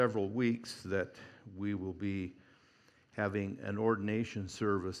Several weeks that we will be having an ordination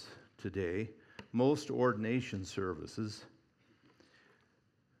service today. Most ordination services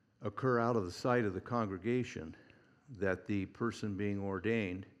occur out of the sight of the congregation that the person being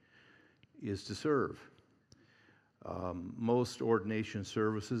ordained is to serve. Most ordination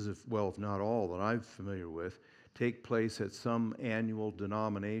services, if not all that I'm familiar with, take place at some annual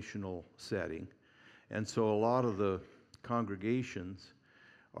denominational setting. And so a lot of the congregations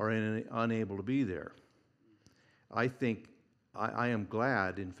are unable to be there. I am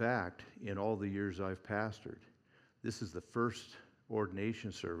glad, in fact, in all the years I've pastored, this is the first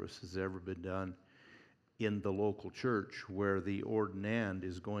ordination service that's ever been done in the local church where the ordinand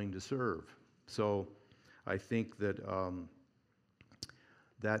is going to serve. So I think that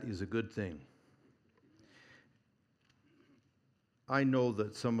that is a good thing. I know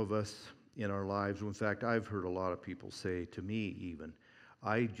that some of us in our lives, in fact, I've heard a lot of people say to me even,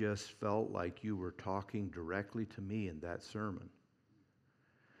 I just felt like you were talking directly to me in that sermon.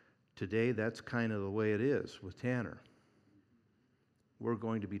 Today, that's kind of the way it is with Tanner. We're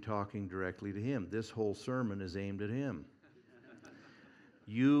going to be talking directly to him. This whole sermon is aimed at him.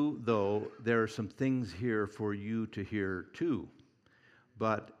 You, though, there are some things here for you to hear too.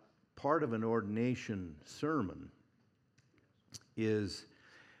 But part of an ordination sermon is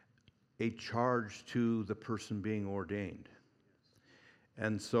a charge to the person being ordained.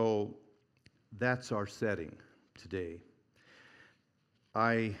 And so that's our setting today.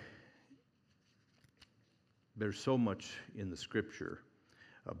 There's so much in the scripture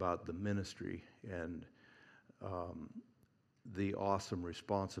about the ministry and the awesome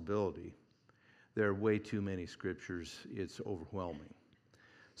responsibility. There are way too many scriptures, it's overwhelming.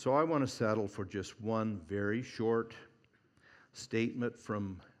 So I want to settle for just one very short statement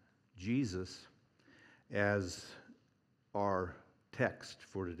from Jesus as our text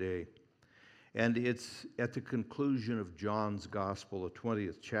for today. And it's at the conclusion of John's Gospel, the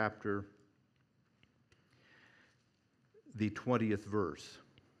 20th chapter, the 20th verse.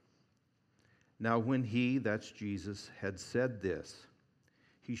 Now when he, that's Jesus, had said this,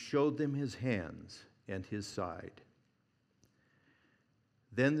 he showed them his hands and his side.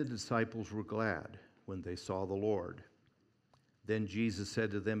 Then the disciples were glad when they saw the Lord. Then Jesus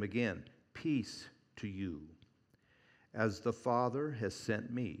said to them again, "Peace to you. As the Father has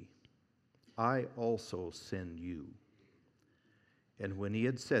sent me, I also send you." And when he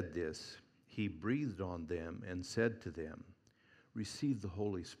had said this, he breathed on them and said to them, "Receive the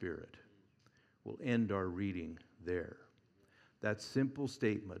Holy Spirit." We'll end our reading there. That simple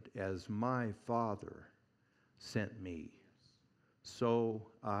statement, as my Father sent me,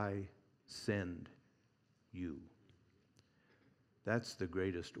 so I send you. That's the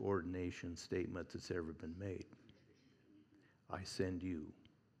greatest ordination statement that's ever been made. I send you.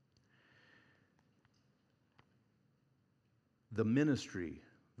 The ministry,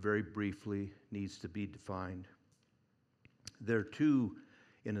 very briefly, needs to be defined. There are two,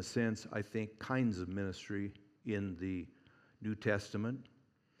 in a sense, I think, kinds of ministry in the New Testament.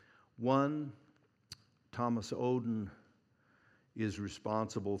 One, Thomas Oden is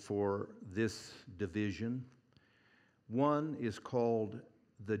responsible for this division. One is called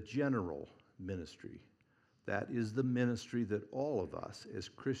the general ministry. That is the ministry that all of us as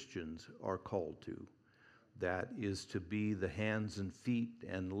Christians are called to. That is to be the hands and feet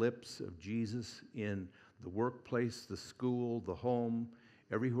and lips of Jesus in the workplace, the school, the home,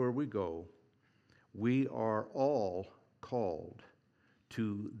 everywhere we go. We are all called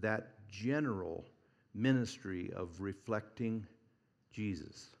to that general ministry of reflecting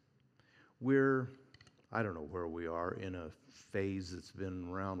Jesus. I don't know where we are in a phase that's been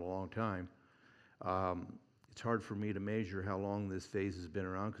around a long time. It's hard for me to measure how long this phase has been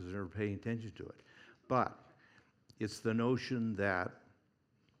around because I'm never paying attention to it. But it's the notion that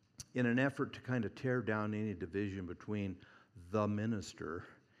in an effort to kind of tear down any division between the minister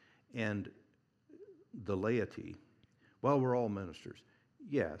and the laity, well, we're all ministers.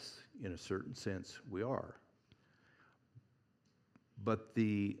 Yes, in a certain sense, we are. But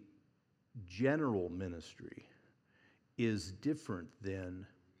the general ministry is different than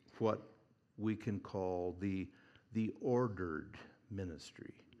what we can call the ordered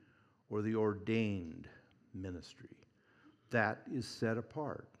ministry or the ordained ministry. That is set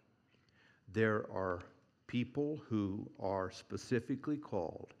apart. There are people who are specifically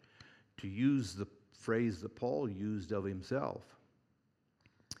called to use the phrase that Paul used of himself.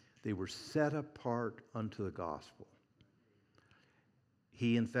 They were set apart unto the gospel.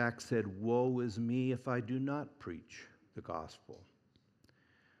 He, in fact, said, "Woe is me if I do not preach the gospel."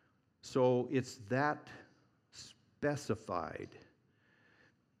 So it's that specified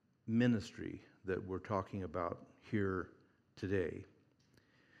ministry that we're talking about here today.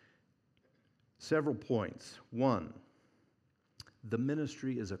 Several points. One, the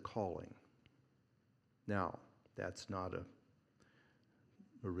ministry is a calling. Now, that's not an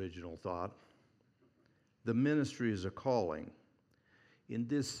original thought. The ministry is a calling. In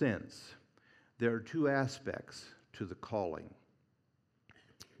this sense, there are two aspects to the calling.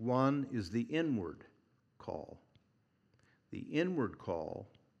 One is the inward call. The inward call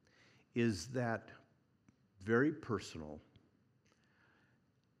is that very personal,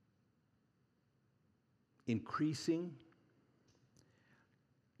 increasing,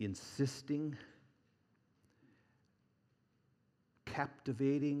 insisting,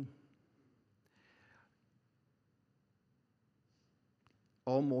 captivating,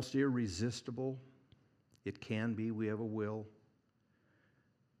 almost irresistible. It can be, we have a will.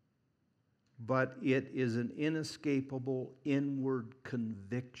 But it is an inescapable inward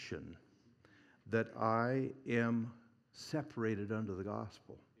conviction that I am separated under the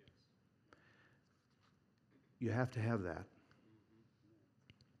gospel. You have to have that.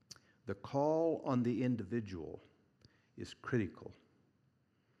 The call on the individual is critical.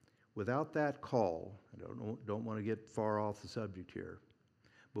 Without that call, I don't want to get far off the subject here,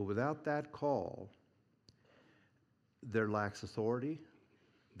 but without that call, there lacks authority,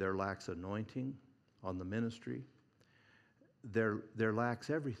 there lacks anointing on the ministry, there lacks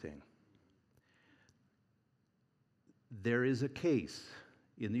everything. There is a case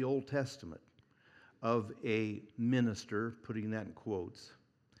in the Old Testament of a minister, putting that in quotes,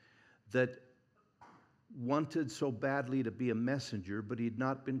 that wanted so badly to be a messenger, but he'd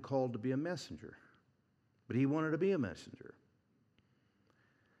not been called to be a messenger. But he wanted to be a messenger.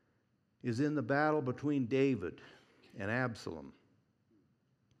 Is in the battle between David and Absalom.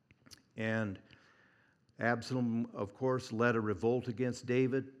 And Absalom, of course, led a revolt against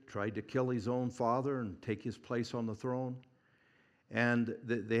David, tried to kill his own father and take his place on the throne. And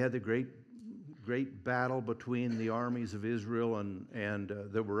they had the great battle between the armies of Israel and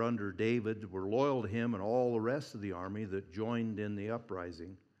that were under David, were loyal to him, and all the rest of the army that joined in the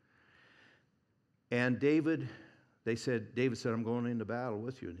uprising. And David said, I'm going into battle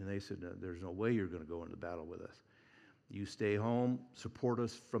with you. And they said, no, there's no way you're going to go into battle with us. You stay home, support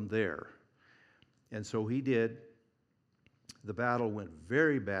us from there. And so he did. The battle went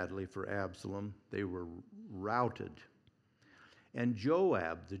very badly for Absalom. They were routed. And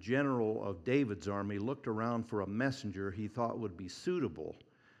Joab, the general of David's army, looked around for a messenger he thought would be suitable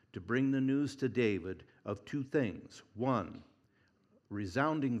to bring the news to David of two things. One,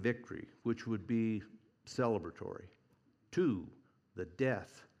 resounding victory, which would be celebratory. Two, the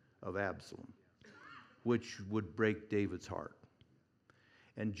death of Absalom, which would break David's heart.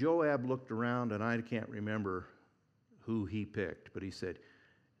 And Joab looked around, and I can't remember who he picked, but he said,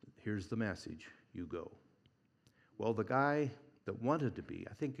 here's the message, you go. Well, the guy that wanted to be,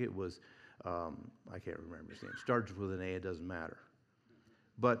 I think it was, I can't remember his name, starts with an A, it doesn't matter.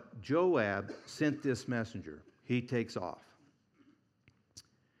 But Joab sent this messenger. He takes off.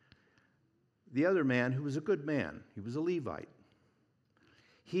 The other man, who was a good man, he was a Levite,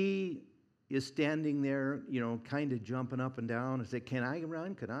 he is standing there, kind of jumping up and down and said, can I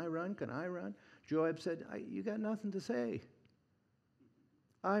run? Can I run? Can I run? Joab said, you got nothing to say.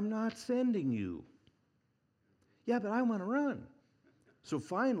 I'm not sending you. Yeah, but I want to run. So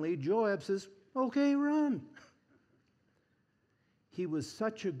finally, Joab says, okay, run. He was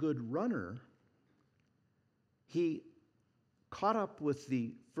such a good runner, he caught up with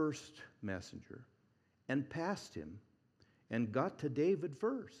the first messenger and passed him and got to David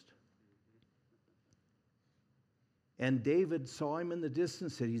first. And David saw him in the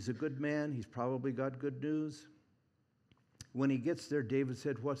distance, said, he's a good man, he's probably got good news. When he gets there, David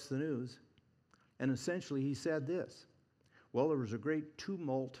said, what's the news? And essentially he said this, well, there was a great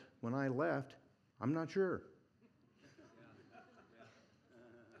tumult when I left. I'm not sure.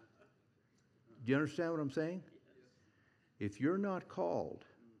 Do you understand what I'm saying? If you're not called,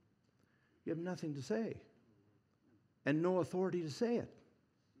 you have nothing to say and no authority to say it.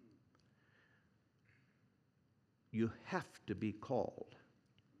 You have to be called.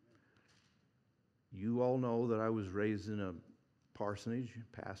 You all know that I was raised in a parsonage,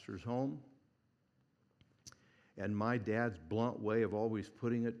 pastor's home. And my dad's blunt way of always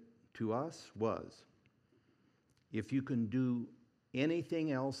putting it to us was, if you can do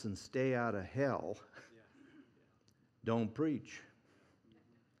anything else and stay out of hell, don't preach.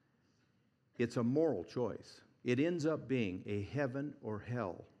 It's a moral choice. It ends up being a heaven or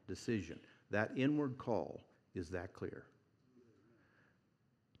hell decision. That inward call is that clear.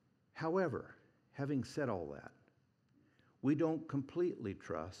 However, having said all that, we don't completely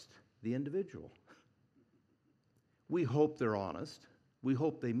trust the individual. We hope they're honest. We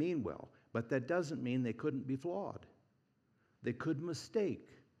hope they mean well. But that doesn't mean they couldn't be flawed. They could mistake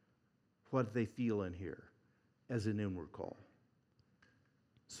what they feel and hear as an inward call.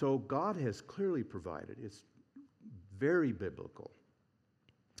 So God has clearly provided, it's very biblical,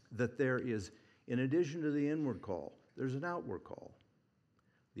 that there is, in addition to the inward call, there's an outward call.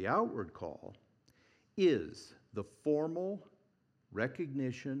 The outward call is the formal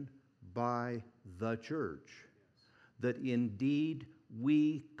recognition by the church that indeed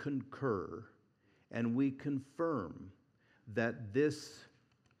we concur and we confirm that this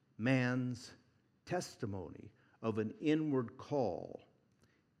man's testimony of an inward call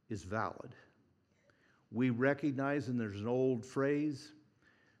is valid. We recognize, and there's an old phrase,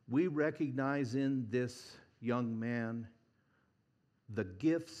 we recognize in this young man the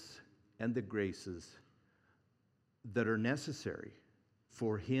gifts and the graces that are necessary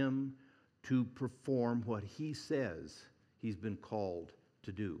for him to perform what he says he's been called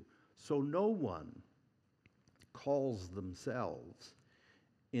to do. So no one calls themselves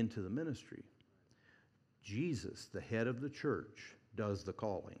into the ministry. Jesus, the head of the church, does the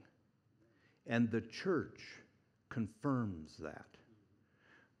calling. And the church confirms that.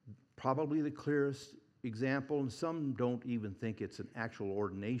 Probably the clearest example, and some don't even think it's an actual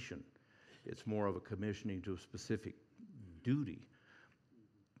ordination. It's more of a commissioning to a specific duty.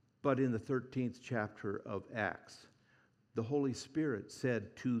 But in the 13th chapter of Acts, the Holy Spirit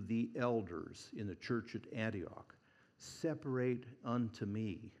said to the elders in the church at Antioch, "Separate unto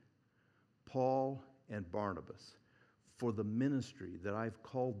me Paul and Barnabas for the ministry that I've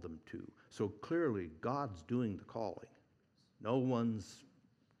called them to." So clearly, God's doing the calling. No one's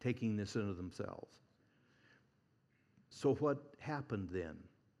taking this into themselves. So what happened then?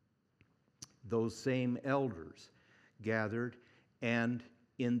 Those same elders gathered, and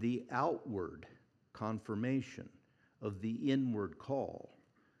in the outward confirmation of the inward call,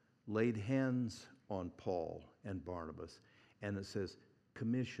 laid hands on Paul and Barnabas, and it says,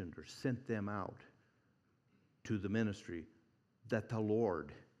 commissioned or sent them out to the ministry that the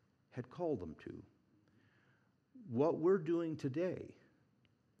Lord had called them to. What we're doing today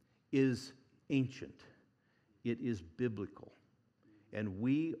is ancient. It is biblical. And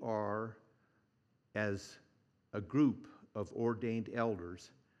we are, as a group of ordained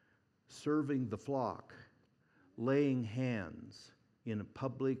elders, serving the flock, laying hands in a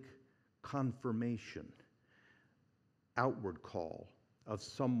public confirmation, outward call of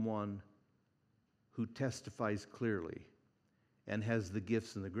someone who testifies clearly and has the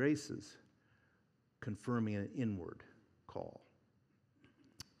gifts and the graces, confirming an inward call.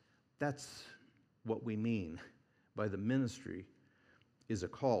 That's what we mean by the ministry is a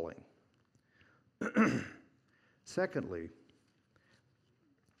calling. Secondly,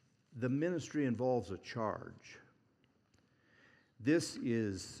 the ministry involves a charge.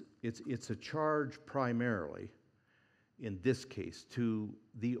 It's a charge primarily, in this case, to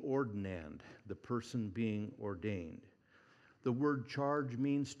the ordinand, the person being ordained. The word charge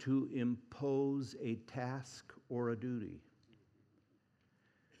means to impose a task or a duty.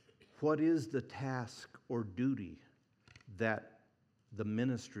 What is the task or duty that the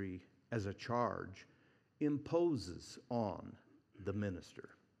ministry as a charge imposes on the minister?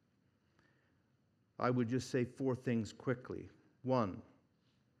 I would just say 4 things quickly. 1,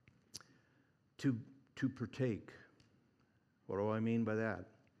 to partake. What do I mean by that?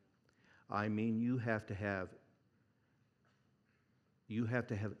 I mean you have to have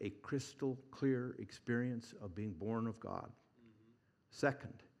a crystal clear experience of being born of God.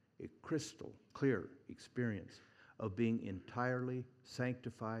 Second, a crystal clear experience of being entirely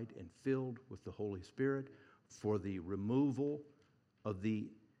sanctified and filled with the Holy Spirit for the removal of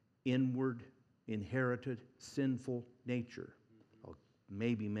the inward inherited sinful nature. I'll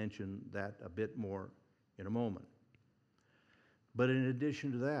maybe mention that a bit more in a moment. But in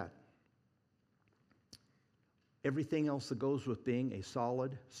addition to that, everything else that goes with being a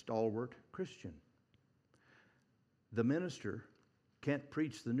solid, stalwart Christian. The minister can't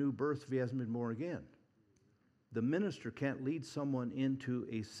preach the new birth if he hasn't been born again. The minister can't lead someone into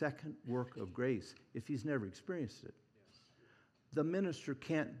a second work of grace if he's never experienced it. The minister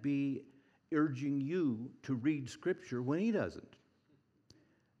can't be urging you to read Scripture when he doesn't.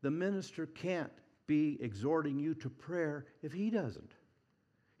 The minister can't be exhorting you to prayer if he doesn't.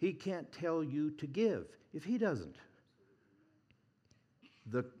 He can't tell you to give if he doesn't.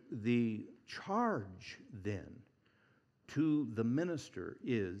 The charge then to the minister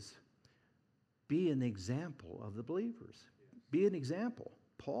is be an example of the believers. Be an example.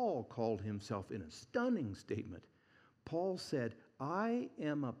 Paul called himself in a stunning statement. Paul said, I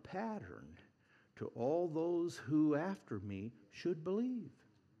am a pattern to all those who after me should believe.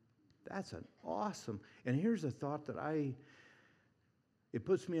 That's an awesome, and here's a thought that it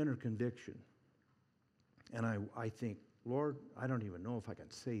puts me under conviction. And I think, Lord, I don't even know if I can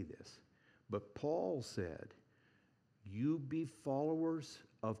say this, but Paul said, you be followers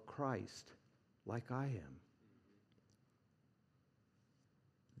of Christ like I am.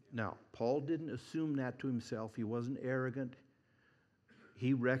 Now, Paul didn't assume that to himself. He wasn't arrogant.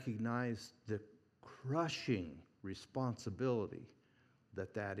 He recognized the crushing responsibility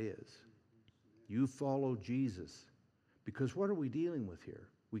that is. You follow Jesus. Because what are we dealing with here?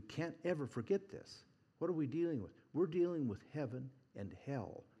 We can't ever forget this. What are we dealing with? We're dealing with heaven and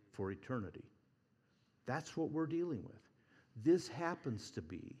hell for eternity. That's what we're dealing with. This happens to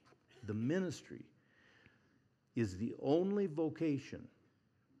be, the ministry is the only vocation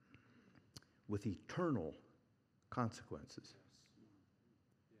with eternal consequences.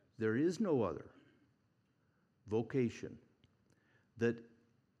 There is no other vocation that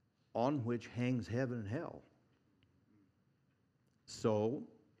on which hangs heaven and hell. So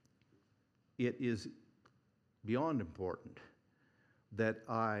it is beyond important that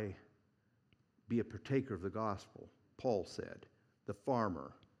I be a partaker of the gospel. Paul said, the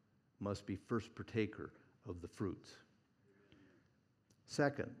farmer must be first partaker of the fruits.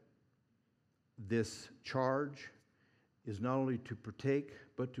 Second, this charge is not only to partake,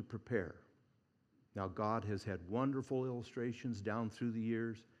 but to prepare. Now, God has had wonderful illustrations down through the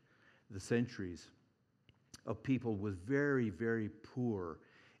years, the centuries, of people with very, very poor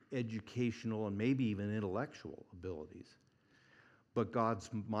educational and maybe even intellectual abilities. But God's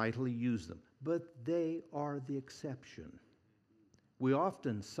mightily used them. But they are the exception. We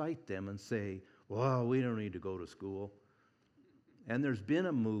often cite them and say, well, we don't need to go to school. And there's been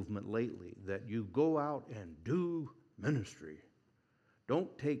a movement lately that you go out and do ministry.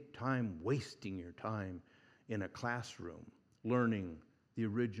 Don't take time wasting your time in a classroom learning the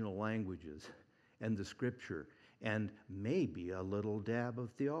original languages and the scripture and maybe a little dab of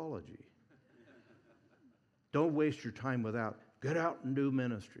theology. Don't waste your time without. Get out and do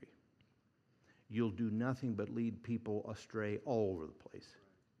ministry. You'll do nothing but lead people astray all over the place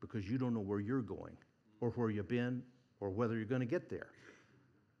because you don't know where you're going or where you've been or whether you're going to get there.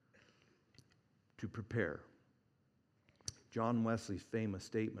 To prepare. John Wesley's famous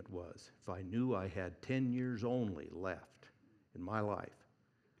statement was, if I knew I had 10 years only left in my life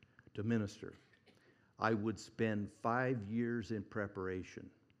to minister, I would spend 5 years in preparation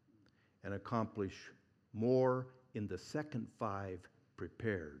and accomplish more in the second 5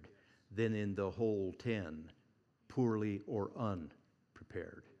 prepared than in the whole 10 poorly or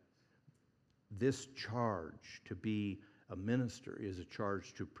unprepared. This charge to be a minister is a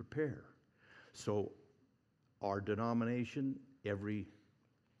charge to prepare. So our denomination, every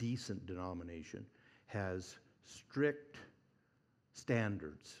decent denomination, has strict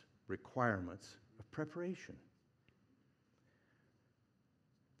standards, requirements of preparation.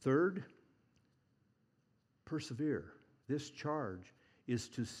 Third, persevere. This charge is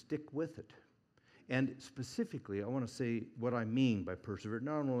to stick with it. And specifically, I want to say what I mean by persevere.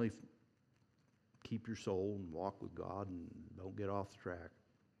 Not only keep your soul and walk with God and don't get off the track,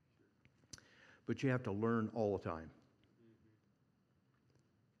 but you have to learn all the time.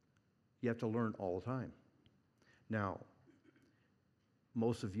 You have to learn all the time. Now,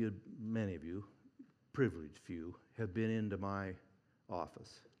 most of you, many of you, privileged few, have been into my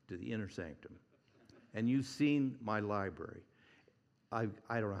office, to the inner sanctum. And you've seen my library. I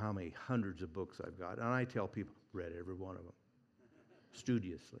don't know how many hundreds of books I've got. And I tell people, read every one of them,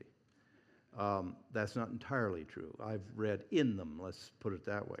 studiously. That's not entirely true. I've read in them, let's put it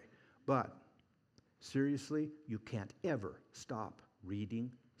that way. But seriously, you can't ever stop reading,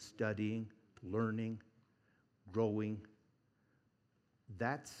 studying, learning, growing.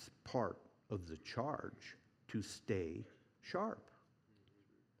 That's part of the charge to stay sharp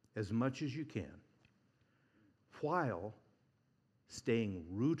as much as you can, while staying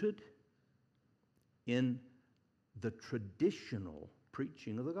rooted in the traditional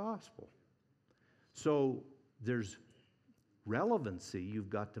preaching of the gospel. So there's relevancy you've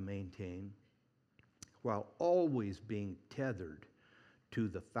got to maintain while always being tethered to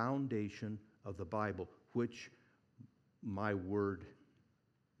the foundation of the Bible, which my word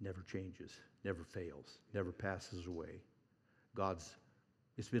never changes, never fails, never passes away.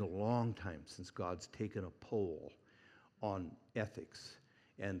 It's been a long time since God's taken a poll on ethics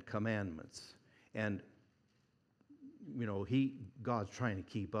and commandments. And, God's trying to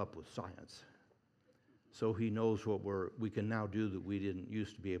keep up with science. So he knows what we can now do that we didn't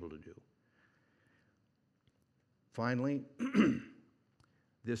used to be able to do. Finally,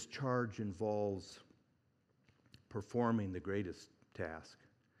 This charge involves performing the greatest task.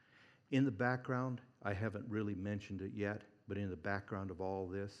 In the background, I haven't really mentioned it yet, but in the background of all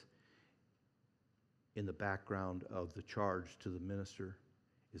this, in the background of the charge to the minister,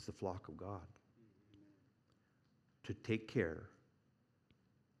 is the flock of God. To take care,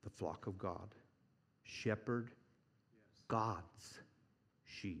 the flock of God. Shepherd God's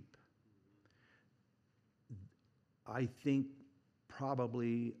sheep. I think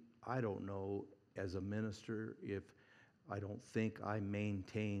probably, I don't know, as a minister, if I don't think I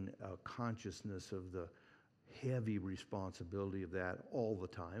maintain a consciousness of the heavy responsibility of that all the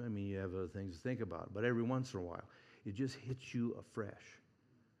time. I mean, you have other things to think about, but every once in a while, it just hits you afresh.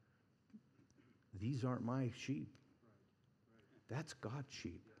 These aren't my sheep. That's God's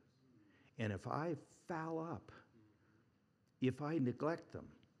sheep. And if I foul up, if I neglect them,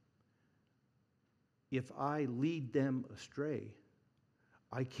 if I lead them astray,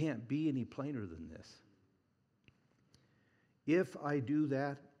 I can't be any plainer than this. If I do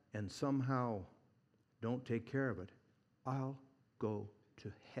that and somehow don't take care of it, I'll go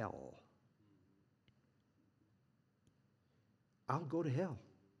to hell. I'll go to hell.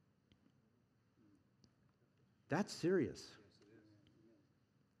 That's serious.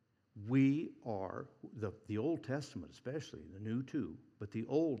 We are, the Old Testament especially, the New too, but the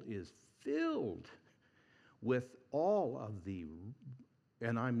Old is filled with all of the,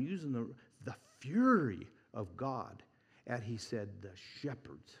 and I'm using the fury of God, and he said the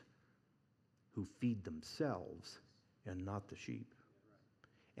shepherds who feed themselves and not the sheep.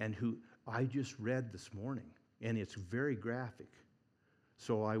 And who I just read this morning, and it's very graphic.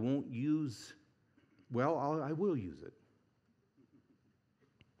 So I won't use, well, I will use it.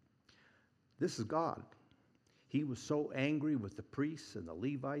 This is God. He was so angry with the priests and the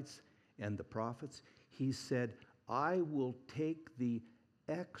Levites and the prophets. He said, I will take the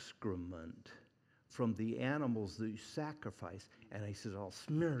excrement from the animals that you sacrifice, and he says, I'll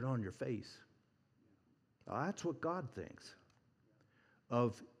smear it on your face. Now, that's what God thinks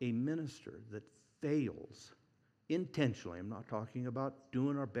of a minister that fails intentionally. I'm not talking about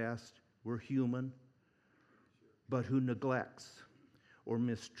doing our best. We're human. But who neglects or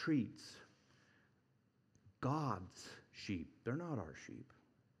mistreats God's sheep. They're not our sheep.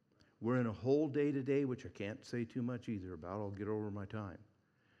 We're in a whole day today, which I can't say too much either about. I'll get over my time.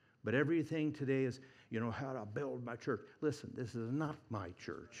 But everything today is, how to build my church. Listen, this is not my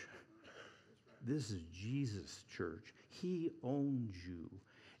church. This is Jesus' church. He owns you,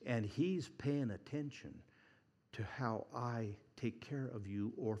 and he's paying attention to how I take care of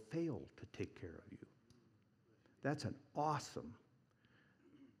you or fail to take care of you. That's an awesome,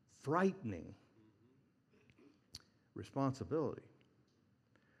 frightening responsibility.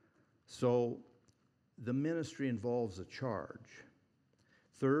 So the ministry involves a charge.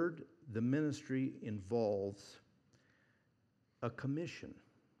 Third, the ministry involves a commission.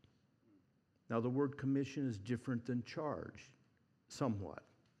 Now, the word commission is different than charge, somewhat.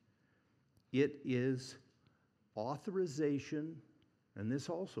 It is authorization, and this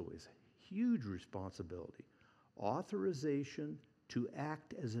also is a huge responsibility, authorization to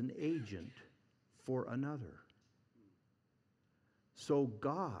act as an agent for another. So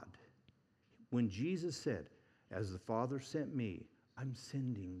God, when Jesus said, as the Father sent me, I'm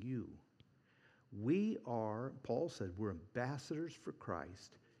sending you. We are, Paul said, we're ambassadors for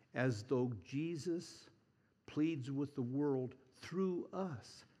Christ, as though Jesus pleads with the world through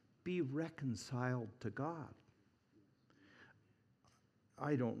us, be reconciled to God.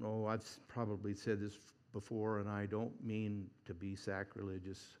 I don't know, I've probably said this before, and I don't mean to be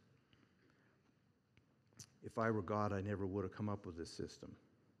sacrilegious. If I were God, I never would have come up with this system.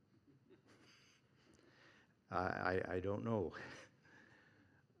 I don't know.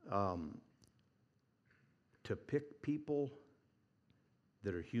 To pick people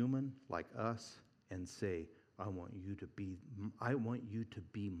that are human like us and say, I want you to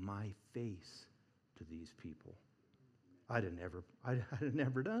be my face to these people. I'd have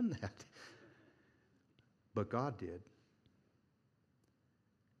never done that. But God did.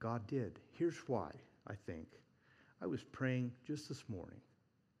 God did. Here's why, I think. I was praying just this morning.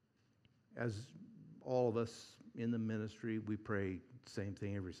 As all of us in the ministry, we pray the same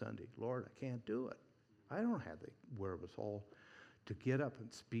thing every Sunday. Lord, I can't do it. I don't have the wherewithal to get up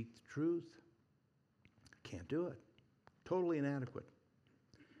and speak the truth. I can't do it. Totally inadequate.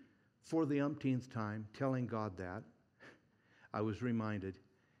 For the umpteenth time, telling God that, I was reminded,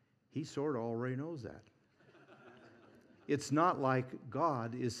 he sort of already knows that. It's not like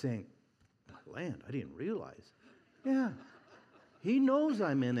God is saying, my land, I didn't realize. Yeah, he knows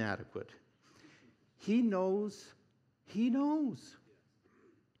I'm inadequate. He knows.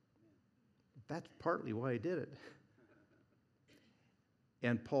 That's partly why he did it.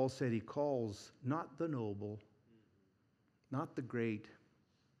 And Paul said he calls not the noble, not the great.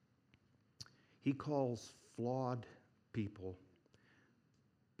 He calls flawed people.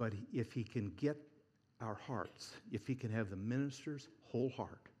 But if he can get our hearts, if he can have the minister's whole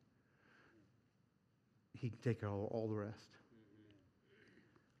heart, he can take all the rest.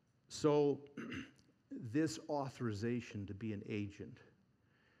 So this authorization to be an agent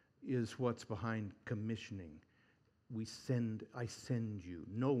is what's behind commissioning. I send you,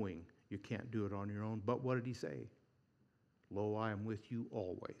 knowing you can't do it on your own. But what did he say? Lo, I am with you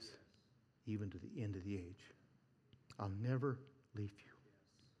always, even to the end of the age. I'll never leave you.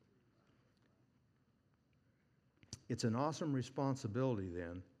 It's an awesome responsibility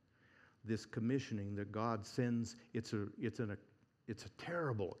then, this commissioning that God sends. It's a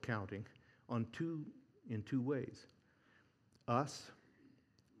terrible accounting in two ways. Us,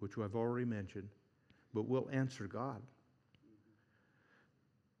 which I've already mentioned, but we'll answer God.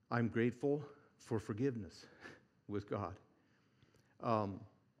 I'm grateful for forgiveness with God. You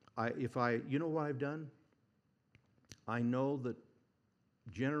know what I've done? I know that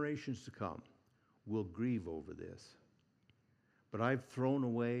generations to come will grieve over this. But I've thrown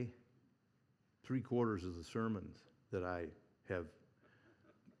away 3/4 of the sermons that I have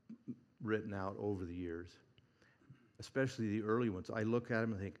written out over the years, especially the early ones. I look at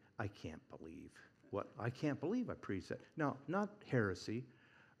them and think, I can't believe I preached that. Now, not heresy,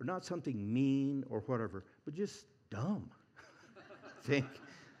 or not something mean or whatever, but just dumb. Think.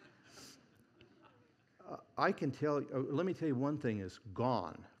 Let me tell you one thing is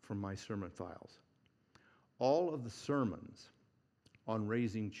gone from my sermon files. All of the sermons on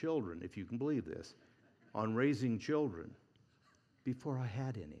raising children, if you can believe this, on raising children before I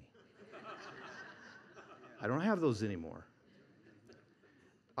had any. I don't have those anymore.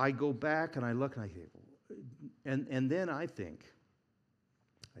 I go back and I look and I think, and then I think,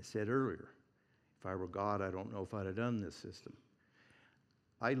 I said earlier, if I were God, I don't know if I'd have done this system.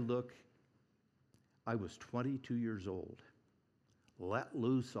 I was 22 years old, let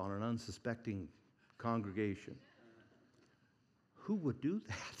loose on an unsuspecting congregation. Who would do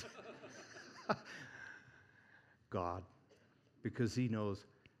that? God, because he knows,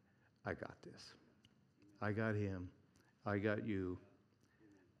 I got this. I got him. I got you.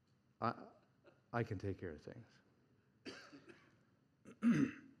 I can take care of things.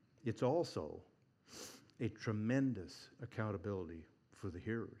 It's also a tremendous accountability for the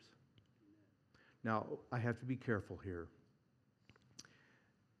hearers. Now, I have to be careful here.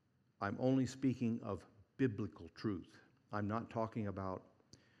 I'm only speaking of biblical truth. I'm not talking about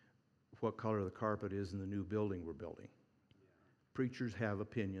what color the carpet is in the new building we're building. Preachers have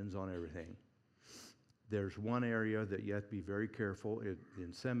opinions on everything. There's one area that you have to be very careful.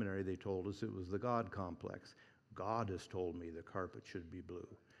 In seminary, they told us it was the God complex. God has told me the carpet should be blue.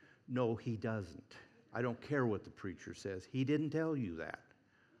 No, he doesn't. I don't care what the preacher says. He didn't tell you that.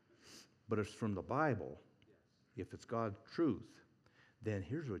 But it's from the Bible. If it's God's truth, then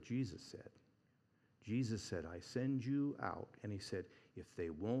here's what Jesus said. Jesus said, I send you out. And he said, if they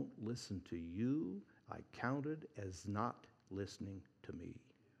won't listen to you, I count it as not listening to me.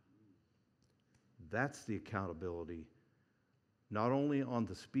 That's the accountability, not only on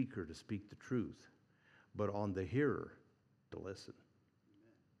the speaker to speak the truth, but on the hearer to listen.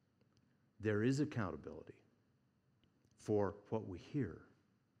 There is accountability for what we hear.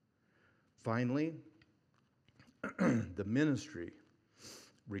 Finally, the ministry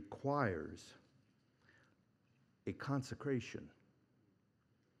requires a consecration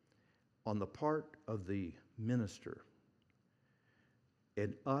on the part of the minister,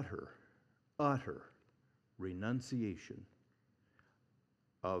 an utter renunciation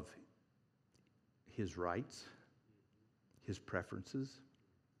of his rights, his preferences,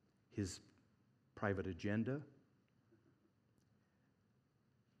 his private agenda.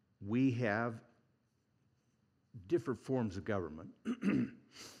 We have different forms of government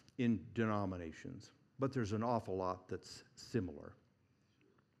in denominations, but there's an awful lot that's similar.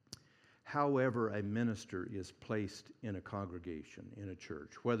 However, a minister is placed in a congregation, in a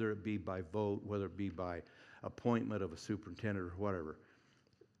church, whether it be by vote, whether it be by appointment of a superintendent or whatever,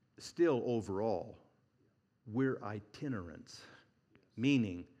 still overall, we're itinerants,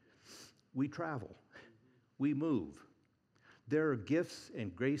 meaning we travel, we move. There are gifts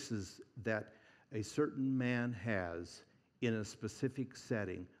and graces that a certain man has in a specific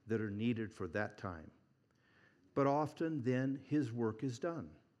setting that are needed for that time. But often then his work is done.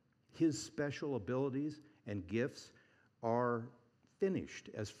 His special abilities and gifts are finished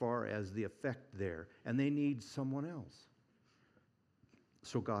as far as the effect there, and they need someone else.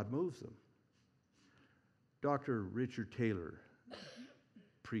 So God moves them. Dr. Richard Taylor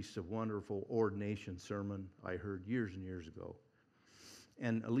preached a wonderful ordination sermon I heard years and years ago.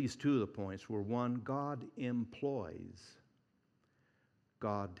 And at least two of the points were, one, God employs,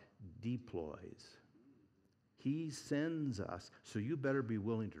 God deploys. He sends us, so you better be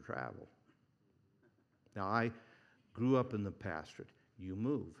willing to travel. Now, I grew up in the pastorate. You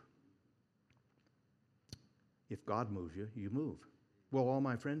move. If God moves you, you move. Well, all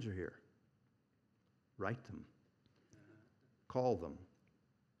my friends are here. Write them. Call them.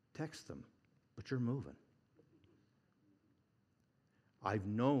 Text them. But you're moving. I've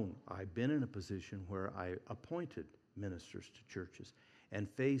been in a position where I appointed ministers to churches and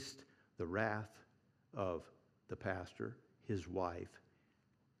faced the wrath of the pastor, his wife,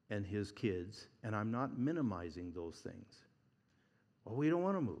 and his kids, and I'm not minimizing those things. Well, we don't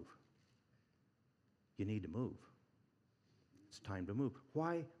want to move. You need to move. It's time to move.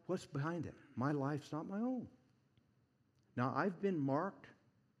 Why? What's behind it? My life's not my own. Now, I've been marked.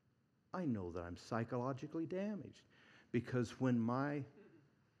 I know that I'm psychologically damaged because when my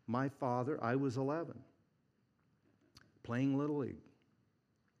father, I was 11, playing Little League.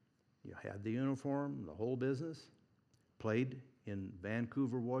 You had the uniform, the whole business. Played in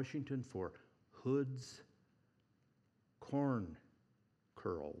Vancouver, Washington for Hood's Corn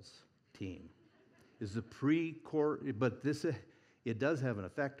Curls team. Is the pre-court, but it does have an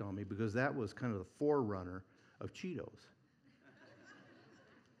effect on me because that was kind of the forerunner of Cheetos.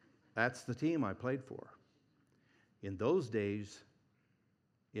 That's the team I played for. In those days,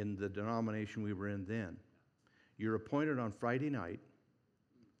 in the denomination we were in then, you're appointed on Friday night.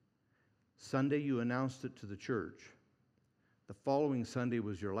 Sunday, you announced it to the church. The following Sunday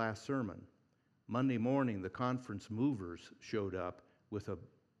was your last sermon. Monday morning, the conference movers showed up with a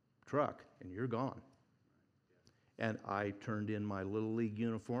truck, and you're gone. And I turned in my Little League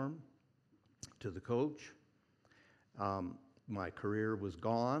uniform to the coach. My career was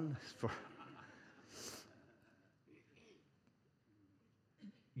gone.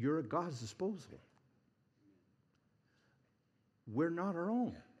 You're at God's disposal. We're not our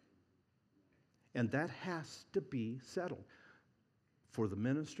own. And that has to be settled for the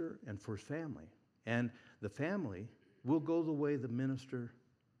minister and for his family. And the family will go the way the minister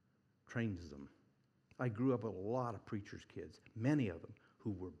trains them. I grew up with a lot of preachers' kids, many of them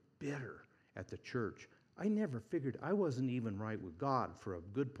who were bitter at the church. I never figured I wasn't even right with God for a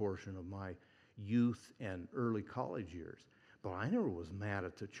good portion of my youth and early college years. But I never was mad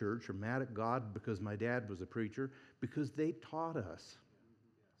at the church or mad at God because my dad was a preacher, because they taught us.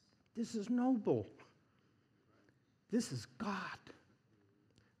 This is noble. This is God.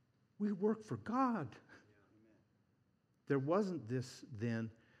 We work for God. There wasn't this then,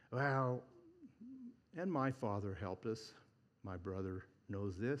 well, and my father helped us. My brother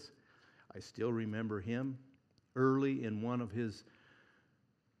knows this. I still remember him early in one of his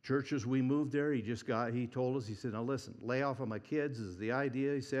churches we moved there. He told us, he said, now listen, lay off of my kids is the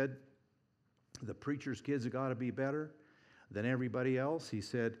idea. He said, the preacher's kids have got to be better than everybody else. He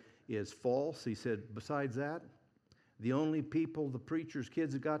said, is false. He said, besides that, the only people the preacher's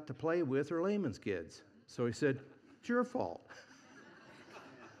kids have got to play with are layman's kids. So he said, it's your fault.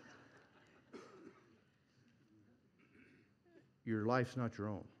 Your life's not your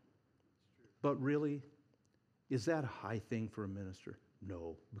own. But really, is that a high thing for a minister?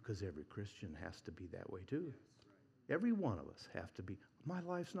 No, because every Christian has to be that way too. Every one of us have to be. My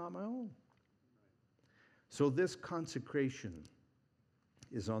life's not my own. So this consecration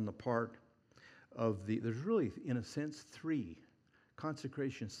is on the part of there's really, in a sense, three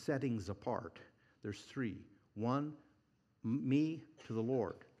consecration settings apart. There's three. One, me to the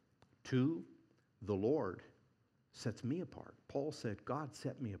Lord. Two, the Lord sets me apart. Paul said, God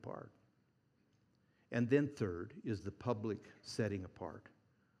set me apart. And then third is the public setting apart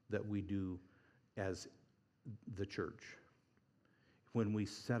that we do as the church when we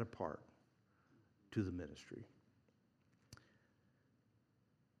set apart to the ministry.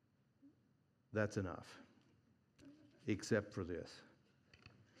 That's enough, except for this.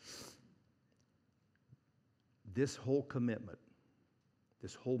 This whole commitment,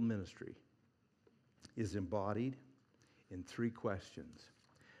 this whole ministry is embodied in three questions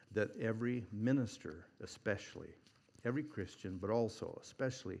that every minister, especially, every Christian, but also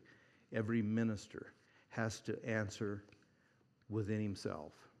especially every minister, has to answer within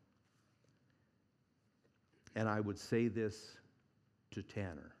himself. And I would say this to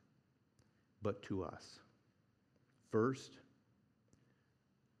Tanner, but to us. First,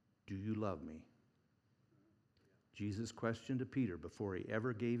 do you love me? Jesus' question to Peter before he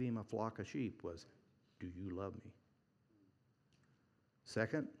ever gave him a flock of sheep was, do you love me?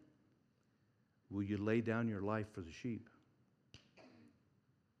 Second, Will you lay down your life for the sheep?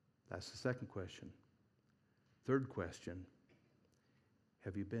 That's the second question. Third question,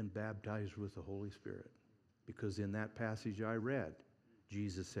 have you been baptized with the Holy Spirit? Because in that passage I read,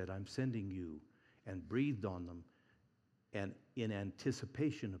 Jesus said, I'm sending you, and breathed on them, and in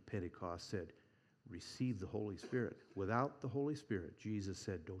anticipation of Pentecost said, receive the Holy Spirit. Without the Holy Spirit, Jesus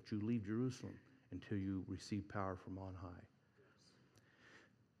said, don't you leave Jerusalem until you receive power from on high.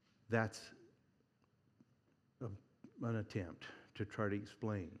 That's an attempt to try to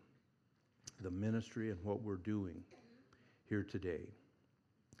explain the ministry and what we're doing here today.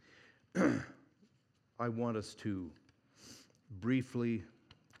 I want us to briefly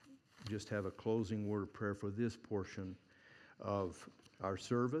just have a closing word of prayer for this portion of our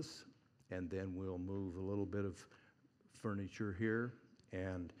service, and then we'll move a little bit of furniture here,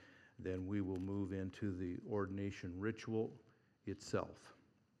 and then we will move into the ordination ritual itself.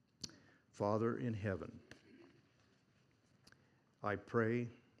 Father in heaven, I pray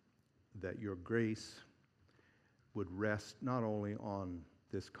that your grace would rest not only on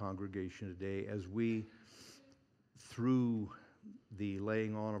this congregation today as we, through the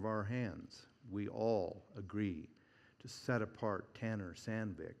laying on of our hands, we all agree to set apart Tanner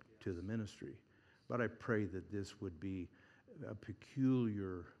Sandvik to the ministry. But I pray that this would be a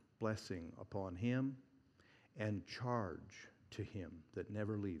peculiar blessing upon him and charge to him that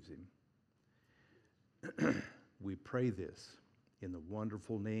never leaves him. We pray this in the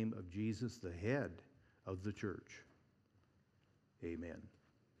wonderful name of Jesus, the head of the church. Amen.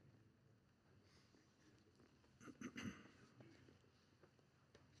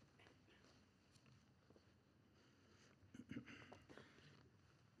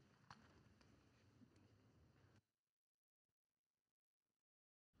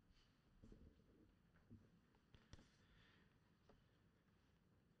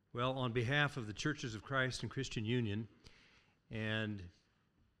 Well, on behalf of the Churches of Christ and Christian Union, and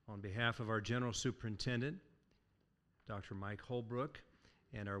on behalf of our General Superintendent, Dr. Mike Holbrook,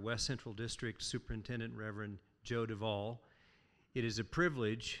 and our West Central District Superintendent, Reverend Joe Duvall, it is a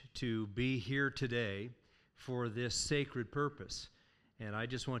privilege to be here today for this sacred purpose. And I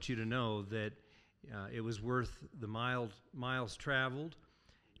just want you to know that it was worth the miles traveled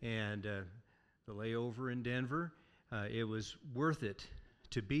and the layover in Denver. It was worth it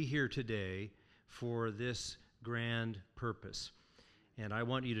to be here today for this grand purpose. And I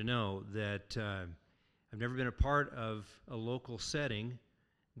want you to know that I've never been a part of a local setting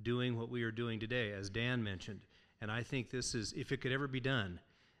doing what we are doing today, as Dan mentioned. And I think this is, if it could ever be done,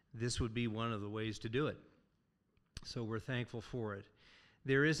 this would be one of the ways to do it. So we're thankful for it.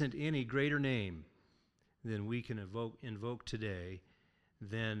 There isn't any greater name than we can invoke today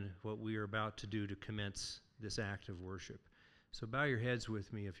than what we are about to do to commence this act of worship. So bow your heads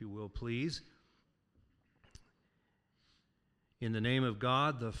with me, if you will, please. In the name of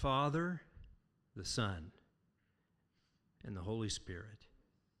God, the Father, the Son, and the Holy Spirit.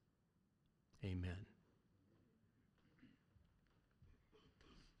 Amen.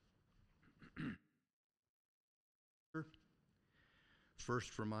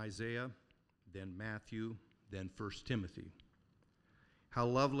 First from Isaiah, then Matthew, then 1 Timothy. How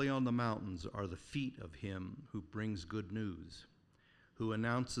lovely on the mountains are the feet of him who brings good news, who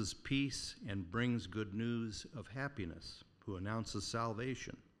announces peace and brings good news of happiness, who announces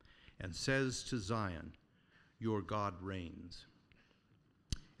salvation and says to Zion, your God reigns.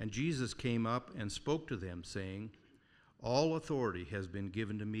 And Jesus came up and spoke to them, saying, all authority has been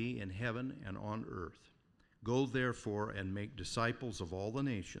given to me in heaven and on earth. Go therefore and make disciples of all the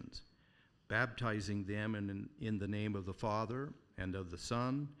nations, baptizing them in the name of the Father and of the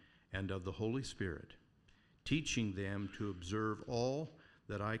Son and of the Holy Spirit, teaching them to observe all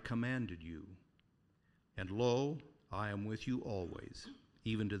that I commanded you. And lo, I am with you always,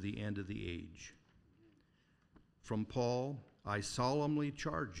 even to the end of the age. From Paul, I solemnly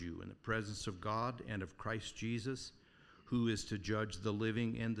charge you in the presence of God and of Christ Jesus, who is to judge the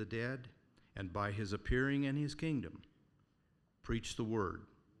living and the dead, and by his appearing in his kingdom, preach the word,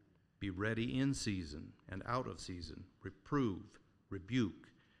 be ready in season and out of season, reprove, rebuke,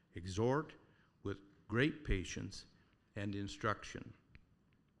 exhort with great patience and instruction.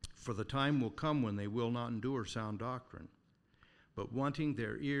 For the time will come when they will not endure sound doctrine, but wanting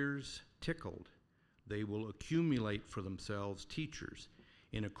their ears tickled, they will accumulate for themselves teachers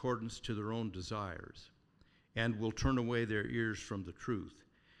in accordance to their own desires, and will turn away their ears from the truth,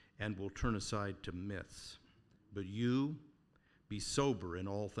 and will turn aside to myths. But you, be sober in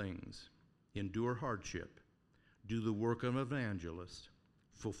all things, endure hardship, do the work of an evangelist,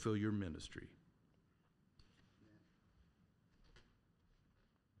 fulfill your ministry.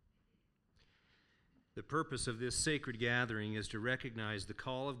 The purpose of this sacred gathering is to recognize the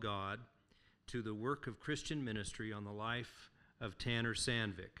call of God to the work of Christian ministry on the life of Tanner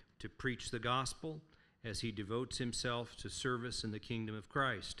Sandvik, to preach the gospel as he devotes himself to service in the kingdom of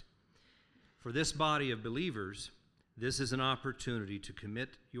Christ. For this body of believers, this is an opportunity to commit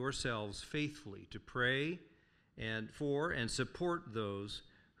yourselves faithfully to pray and for and support those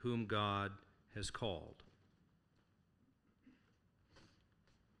whom God has called.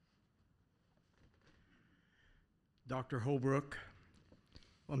 Dr. Holbrook,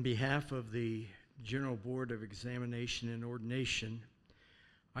 on behalf of the General Board of Examination and Ordination,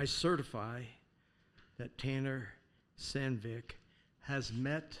 I certify that Tanner Sandvik has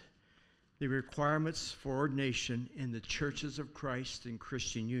met the requirements for ordination in the Churches of Christ and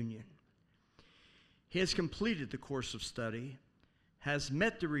Christian Union. He has completed the course of study, has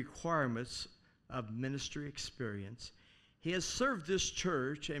met the requirements of ministry experience. He has served this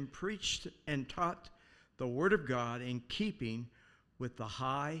church and preached and taught the Word of God in keeping with the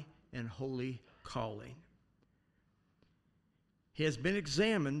high and holy calling. He has been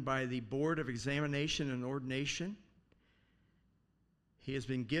examined by the Board of Examination and Ordination. He has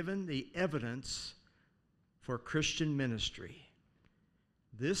been given the evidence for Christian ministry.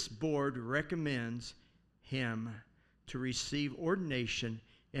 This board recommends him to receive ordination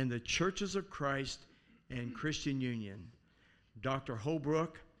in the Churches of Christ and Christian Union. Dr.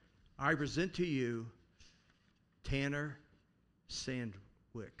 Holbrook, I present to you Tanner Sandvik.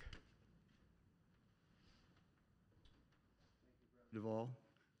 Duvall,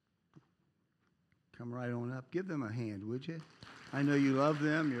 come right on up. Give them a hand, would you? I know you love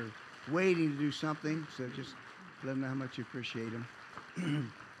them. You're waiting to do something, so just let them know how much you appreciate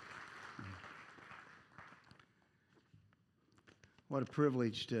them. What a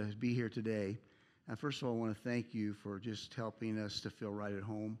privilege to be here today. First of all, I want to thank you for just helping us to feel right at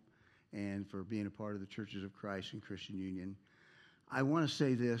home and for being a part of the Churches of Christ and Christian Union. I want to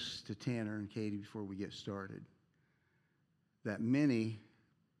say this to Tanner and Katie before we get started, that many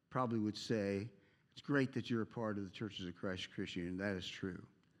probably would say, it's great that you're a part of the Churches of Christ and Christian Union. That is true.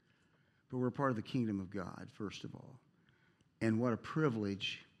 But we're part of the kingdom of God, first of all. And what a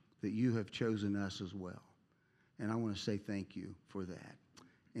privilege that you have chosen us as well. And I want to say thank you for that.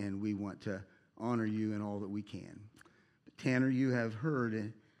 And we want to honor you in all that we can. But Tanner, you have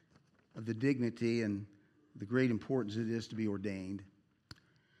heard of the dignity and the great importance it is to be ordained.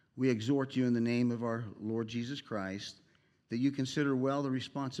 We exhort you in the name of our Lord Jesus Christ that you consider well the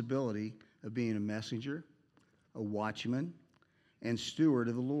responsibility of being a messenger, a watchman, and steward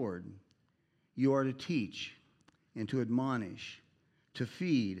of the Lord. You are to teach and to admonish, to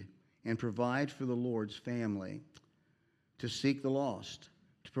feed and provide for the Lord's family, to seek the lost,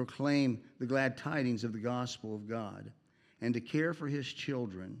 to proclaim the glad tidings of the gospel of God, and to care for his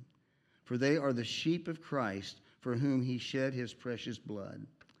children, for they are the sheep of Christ, for whom he shed his precious blood.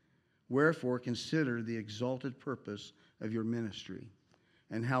 Wherefore consider the exalted purpose of your ministry,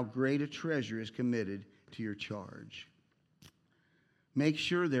 and how great a treasure is committed to your charge. Make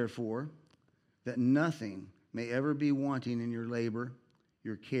sure, therefore, that nothing may ever be wanting in your labor,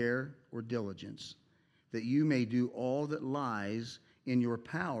 your care, or diligence, that you may do all that lies in your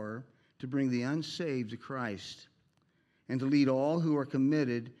power to bring the unsaved to Christ, and to lead all who are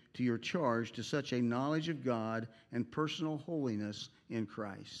committed to your charge to such a knowledge of God and personal holiness in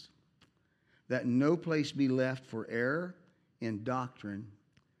Christ, that no place be left for error in doctrine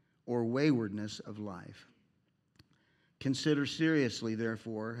or waywardness of life. Consider seriously,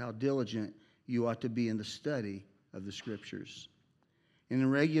 therefore, how diligent you ought to be in the study of the Scriptures, and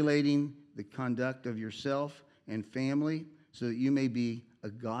in regulating the conduct of yourself and family, so that you may be a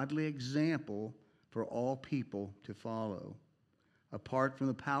godly example for all people to follow. Apart from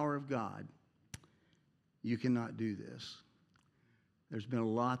the power of God, you cannot do this. There's been a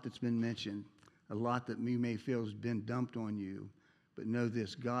lot that's been mentioned, a lot that you may feel has been dumped on you, but know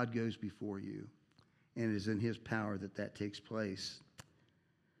this, God goes before you, and it is in his power that that takes place.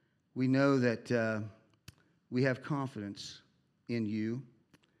 We know that we have confidence in you,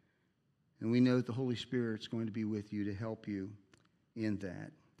 and we know that the Holy Spirit's going to be with you to help you in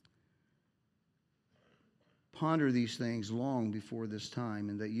that. Ponder these things long before this time,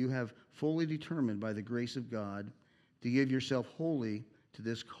 and that you have fully determined by the grace of God to give yourself wholly to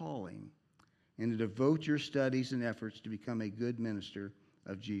this calling, and to devote your studies and efforts to become a good minister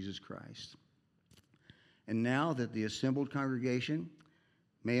of Jesus Christ. And now that the assembled congregation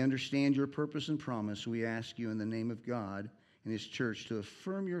may understand your purpose and promise, we ask you in the name of God and his church to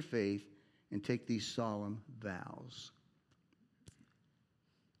affirm your faith and take these solemn vows.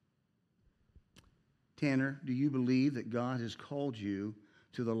 Tanner, do you believe that God has called you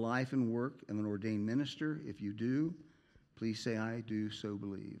to the life and work of an ordained minister? If you do, please say, I do so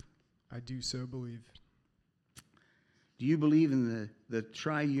believe. I do so believe. Do you believe in the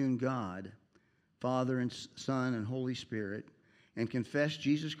triune God, Father and Son and Holy Spirit, and confess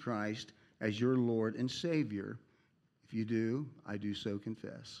Jesus Christ as your Lord and Savior? If you do, I do so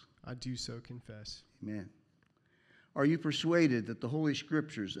confess. I do so confess. Amen. Are you persuaded that the Holy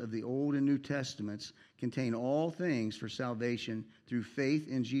Scriptures of the Old and New Testaments contain all things for salvation through faith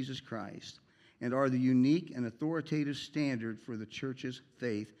in Jesus Christ, and are the unique and authoritative standard for the church's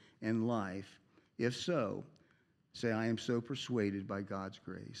faith and life? If so, say, I am so persuaded by God's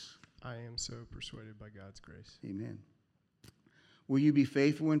grace. I am so persuaded by God's grace. Amen. Will you be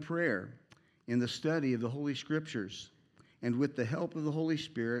faithful in prayer, in the study of the Holy Scriptures, and with the help of the Holy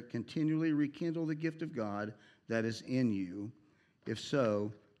Spirit, continually rekindle the gift of God that is in you? If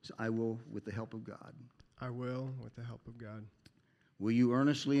so, I will with the help of God. I will with the help of God. Will you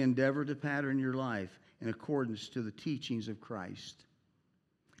earnestly endeavor to pattern your life in accordance to the teachings of Christ,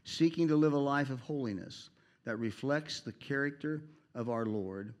 seeking to live a life of holiness that reflects the character of our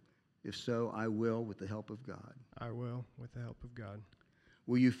Lord? If so, I will with the help of God. I will with the help of God.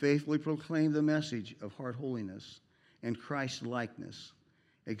 Will you faithfully proclaim the message of heart holiness and Christ-likeness,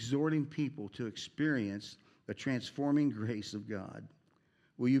 exhorting people to experience the transforming grace of God?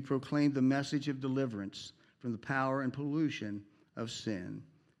 Will you proclaim the message of deliverance from the power and pollution of sin?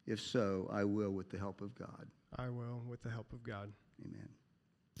 If so, I will with the help of God. I will with the help of God. Amen.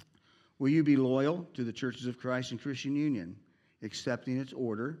 Will you be loyal to the Churches of Christ and Christian Union, accepting its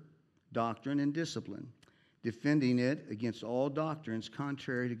order, doctrine, and discipline, defending it against all doctrines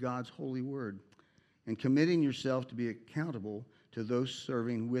contrary to God's holy word, and committing yourself to be accountable to those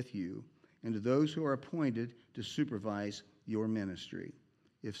serving with you and to those who are appointed to supervise your ministry?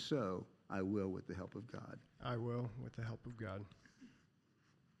 If so, I will with the help of God. I will with the help of God.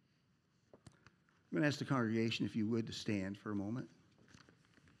 I'm going to ask the congregation, if you would, to stand for a moment.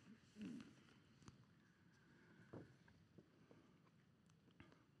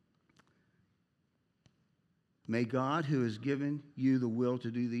 May God, who has given you the will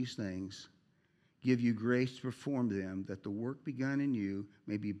to do these things, give you grace to perform them, that the work begun in you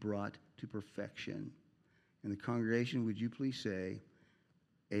may be brought to perfection. And the congregation, would you please say,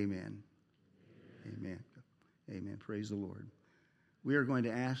 Amen. Amen. Amen. Praise the Lord. We are going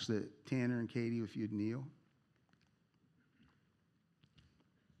to ask that Tanner and Katie, if you'd kneel.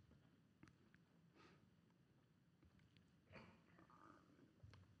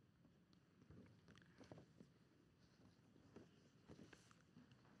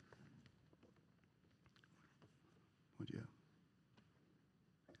 Would you?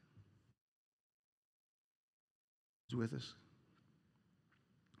 Is with us?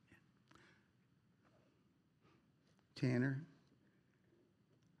 Tanner,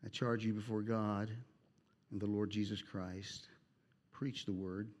 I charge you before God and the Lord Jesus Christ. Preach the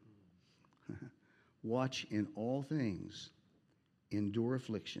word. Watch in all things. Endure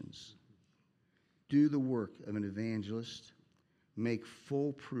afflictions. Do the work of an evangelist. Make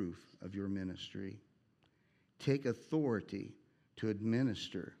full proof of your ministry. Take authority to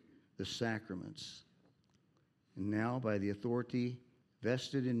administer the sacraments. And now, by the authority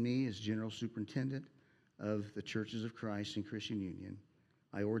vested in me as General Superintendent of the Churches of Christ and Christian Union,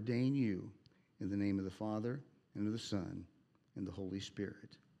 I ordain you in the name of the Father, and of the Son, and the Holy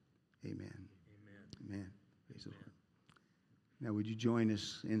Spirit. Amen. Amen. Amen. Praise the Lord. Now, would you join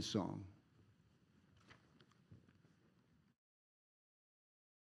us in song?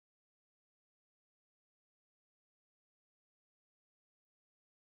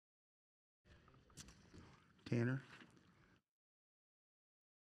 Tanner?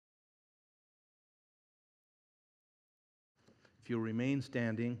 If you'll remain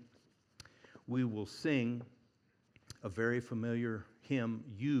standing, we will sing a very familiar hymn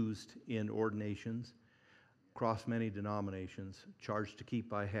used in ordinations across many denominations, Charged to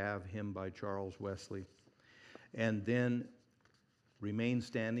Keep I Have, hymn by Charles Wesley. And then remain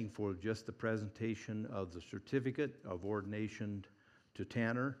standing for just the presentation of the certificate of ordination to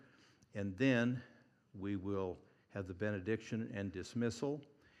Tanner. And then we will have the benediction and dismissal.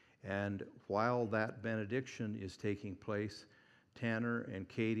 And while that benediction is taking place, Tanner and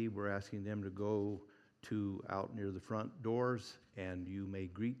Katie, we're asking them to go to out near the front doors, and you may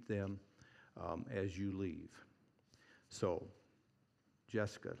greet them as you leave. So,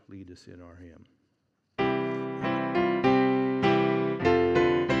 Jessica, lead us in our hymn.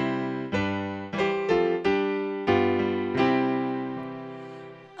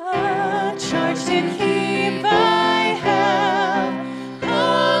 A charge to keep I have,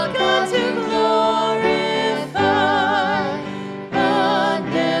 a God to glorify, a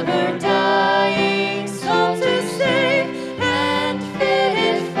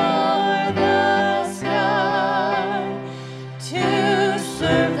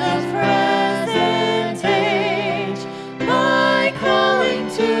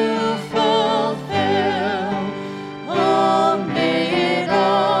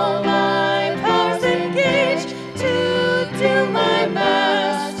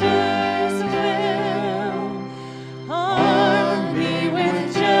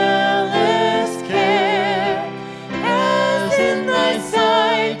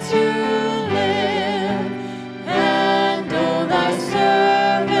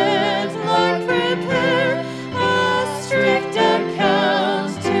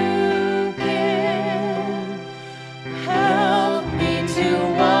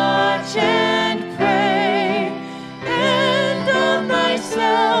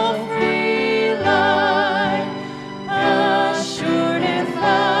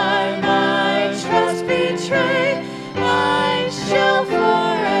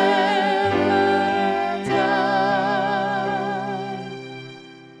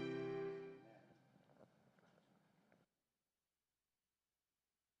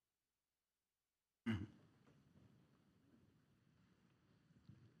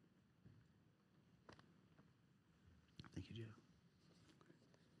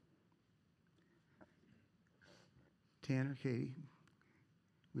Tanner, Katie,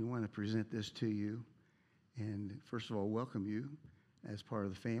 we want to present this to you. And first of all, welcome you as part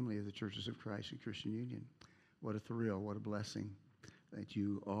of the family of the Churches of Christ and Christian Union. What a thrill, what a blessing that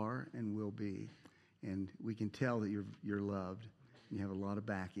you are and will be. And we can tell that you're loved. You have a lot of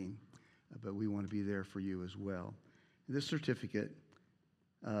backing, but we want to be there for you as well. This certificate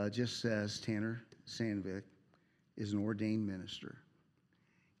just says Tanner Sandvik is an ordained minister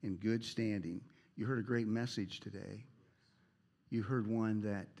in good standing. You heard a great message today. You heard one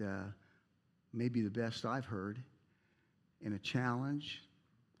that may be the best I've heard, in a challenge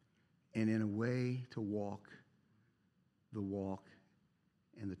and in a way to walk the walk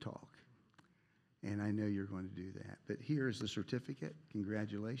and the talk. And I know you're going to do that. But here is the certificate.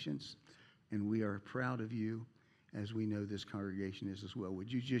 Congratulations. And we are proud of you, as we know this congregation is as well.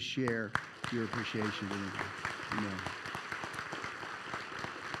 Would you just share your appreciation with me? Amen.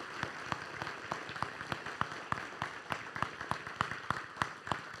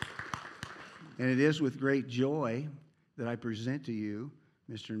 And it is with great joy that I present to you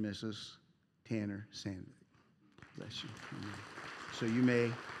Mr. and Mrs. Tanner Sandvik. Bless you. Amen. So you may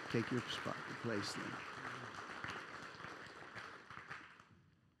take your spot to place them.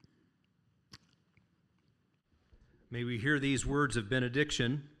 May we hear these words of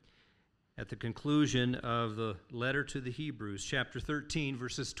benediction at the conclusion of the letter to the Hebrews, chapter 13,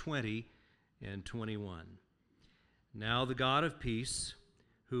 verses 20 and 21. Now the God of peace,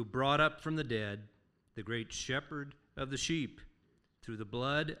 who brought up from the dead the great shepherd of the sheep through the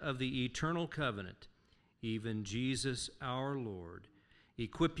blood of the eternal covenant, even Jesus our Lord,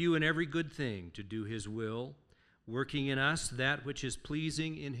 equip you in every good thing to do his will, working in us that which is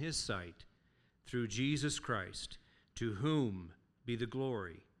pleasing in his sight, through Jesus Christ, to whom be the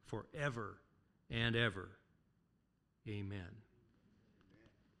glory forever and ever. Amen.